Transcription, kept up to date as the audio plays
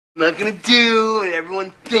I'm not gonna do what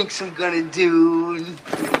everyone thinks I'm gonna do.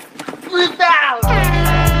 Flip out!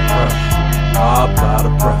 I apply the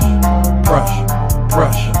pressure.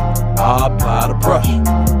 I apply the pressure.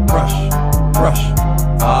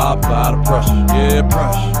 I apply the pressure. Yeah,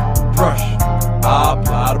 pressure. I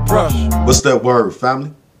apply the pressure. What's that word,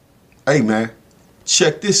 family? Hey, man,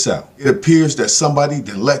 check this out. It appears that somebody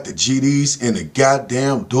done let the GDs in the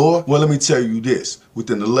goddamn door. Well, let me tell you this.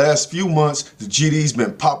 Within the last few months, the GDs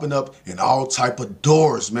been popping up in all type of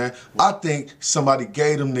doors, man. I think somebody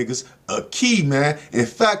gave them niggas a key, man. In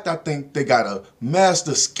fact, I think they got a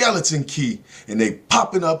master skeleton key, and they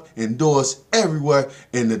popping up in doors everywhere.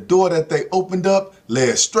 And the door that they opened up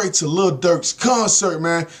led straight to Lil Durk's concert,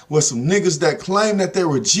 man, where some niggas that claimed that they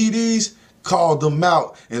were GDs called them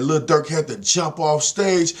out, and Lil Durk had to jump off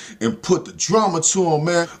stage and put the drama to him,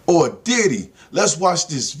 man. Or did he? Let's watch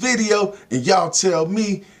this video and y'all tell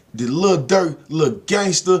me, did Lil Durk look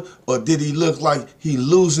gangster, or did he look like he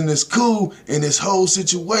losing his cool in this whole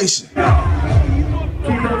situation?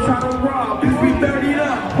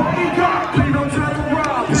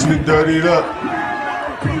 Let's be dirtied up.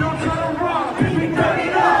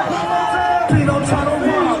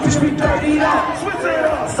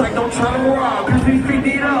 Psych don't try to rob, cause we feed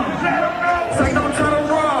it up. Psych don't try to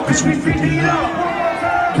rob, cause we feed it up.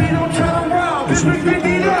 Please don't try to rob, cause we feed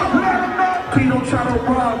it up. Please don't try to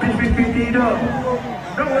rob, cause we feed it up.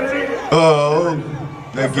 Oh,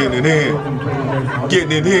 they getting it in.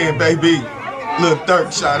 Getting it in, baby. Lil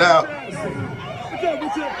Durk, shout out.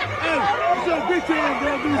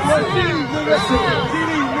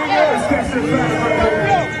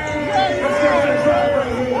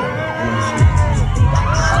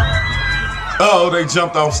 Oh, they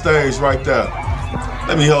jumped off stage right there.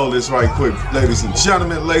 Let me hold this right quick, ladies and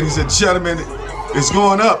gentlemen. Ladies and gentlemen, it's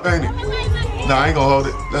going up, ain't it? Nah, I ain't gonna hold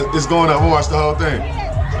it. It's going up. I'm gonna watch the whole thing.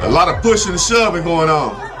 A lot of pushing and shoving going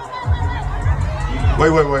on.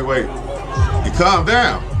 Wait. It calmed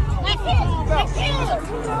down.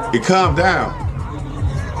 It calmed down.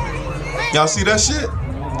 Y'all see that shit?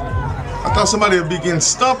 I thought somebody would be getting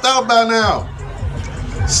stumped out by now.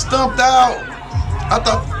 Stumped out. I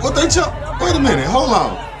thought, what they jump? Wait a minute, hold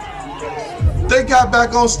on. They got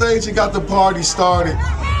back on stage and got the party started.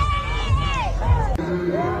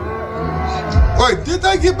 Wait, did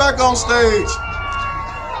they get back on stage?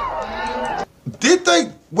 Did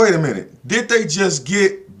they, wait a minute, did they just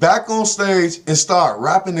get back on stage and start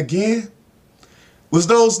rapping again? Was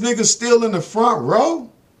those niggas still in the front row?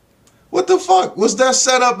 What the fuck? Was that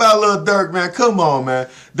set up by Lil Durk, man? Come on, man.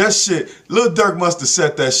 That shit, Lil Durk must have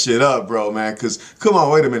set that shit up, bro, man. Cause, come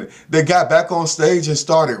on, wait a minute. They got back on stage and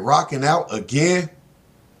started rocking out again?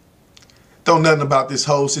 Don't nothing about this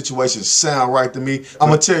whole situation sound right to me. I'm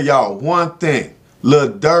gonna tell y'all one thing.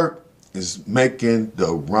 Lil Durk is making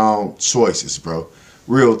the wrong choices, bro.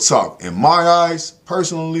 Real talk. In my eyes,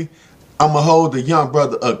 personally, I'ma hold the young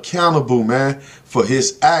brother accountable, man, for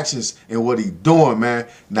his actions and what he doing, man.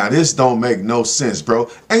 Now, this don't make no sense, bro.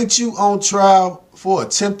 Ain't you on trial for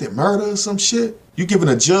attempted murder or some shit? You giving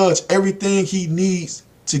a judge everything he needs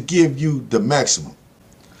to give you the maximum.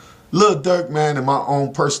 Lil Durk, man, in my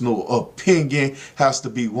own personal opinion, has to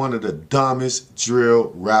be one of the dumbest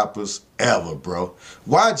drill rappers ever, bro.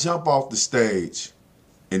 Why jump off the stage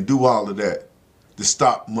and do all of that to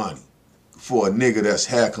stop money for a nigga that's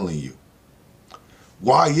heckling you?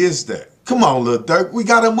 Why is that? Come on, Lil Durk, we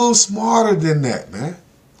gotta move smarter than that, man.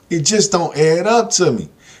 It just don't add up to me.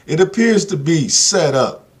 It appears to be set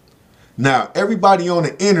up. Now, everybody on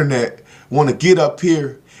the internet wanna get up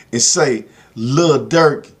here and say Lil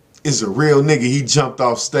Durk is a real nigga, he jumped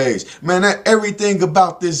off stage. Man, everything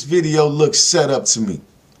about this video looks set up to me.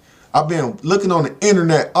 I've been looking on the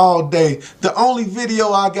internet all day. The only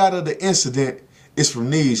video I got of the incident is from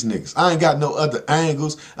these niggas. I ain't got no other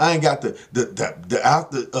angles. I ain't got the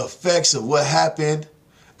after effects of what happened.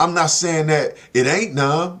 I'm not saying that it ain't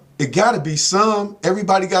none. It gotta be some.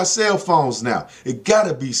 Everybody got cell phones now. It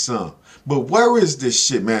gotta be some. But where is this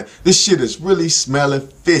shit, man? This shit is really smelling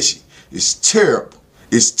fishy. It's terrible.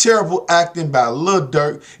 It's terrible acting by Lil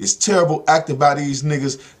Durk. It's terrible acting by these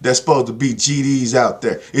niggas that's supposed to be GDs out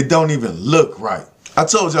there. It don't even look right. I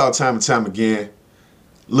told y'all time and time again,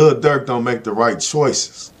 Lil Durk don't make the right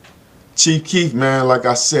choices. Chief Keef, man, like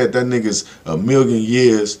I said, that nigga's a million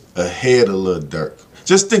years ahead of Lil Durk.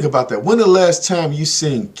 Just think about that. When the last time you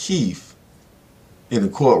seen Keef in the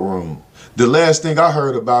courtroom? The last thing I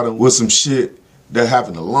heard about him was some shit that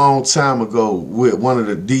happened a long time ago with one of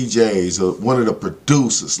the DJs or one of the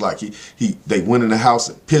producers. Like they went in the house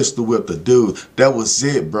and pistol whipped the dude. That was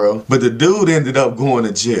it, bro. But the dude ended up going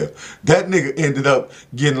to jail. That nigga ended up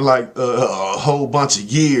getting like a whole bunch of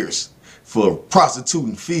years for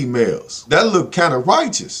prostituting females. That looked kind of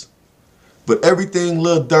righteous. But everything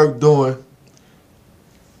Lil Durk doing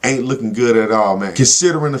ain't looking good at all, man.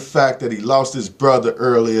 Considering the fact that he lost his brother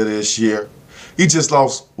earlier this year. He just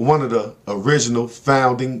lost one of the original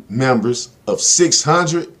founding members of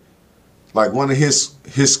 600. Like one of his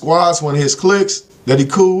squads, one of his cliques that he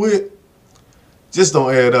cool with. Just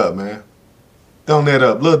don't add up, man. Don't add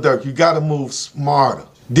up. Lil Durk, you gotta move smarter.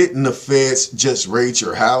 Didn't the feds just raid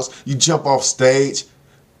your house? You jump off stage.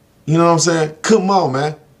 You know what I'm saying? Come on,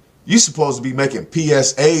 man. You supposed to be making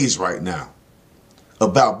PSAs right now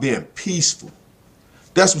about being peaceful.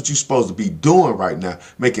 That's what you're supposed to be doing right now,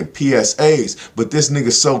 making PSAs. But this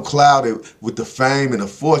nigga so clouded with the fame and the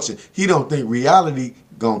fortune, he don't think reality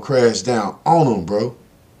gonna crash down on him, bro.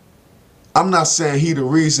 I'm not saying he the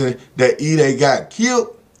reason that E-Day got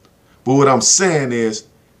killed, but what I'm saying is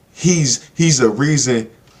he's a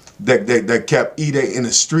reason that kept E-Day in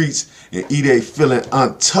the streets and E-Day feeling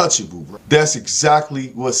untouchable, bro. That's exactly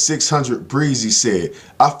what 600 Breezy said.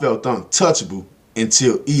 I felt untouchable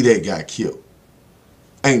until E-Day got killed.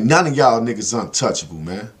 Ain't none of y'all niggas untouchable,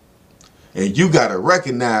 man. And you gotta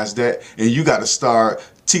recognize that, and you gotta start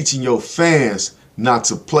teaching your fans not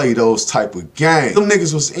to play those type of games. Them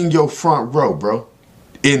niggas was in your front row, bro.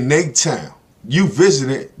 In they town. You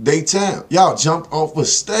visited they town. Y'all jumped off a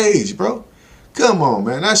stage, bro. Come on,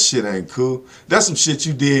 man. That shit ain't cool. That's some shit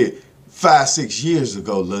you did 5-6 years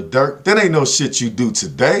ago, Lil Durk. That ain't no shit you do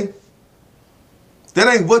today. That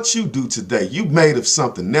ain't what you do today. You made of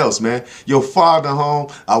something else, man. Your father home,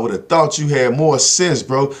 I would have thought you had more sense,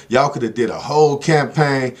 bro. Y'all could have did a whole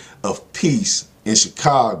campaign of peace in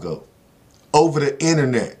Chicago over the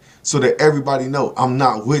internet so that everybody know I'm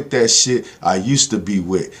not with that shit I used to be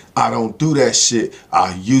with. I don't do that shit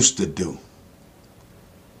I used to do.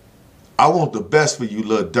 I want the best for you,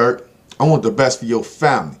 Lil Durk. I want the best for your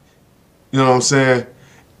family. You know what I'm saying?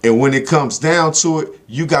 And when it comes down to it,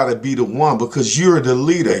 you got to be the one because you're the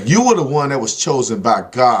leader. You were the one that was chosen by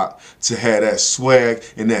God to have that swag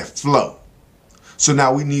and that flow. So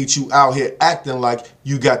now we need you out here acting like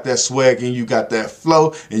you got that swag and you got that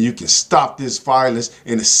flow and you can stop this violence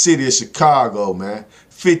in the city of Chicago, man.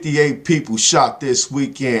 58 people shot this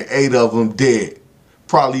weekend, 8 of them dead.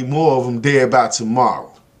 Probably more of them dead by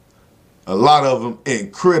tomorrow. A lot of them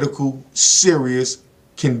in critical, serious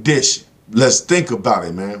condition. Let's think about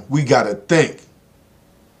it, man. We got to think.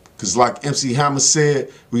 Because like MC Hammer said,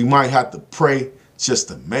 we might have to pray just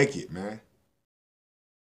to make it, man.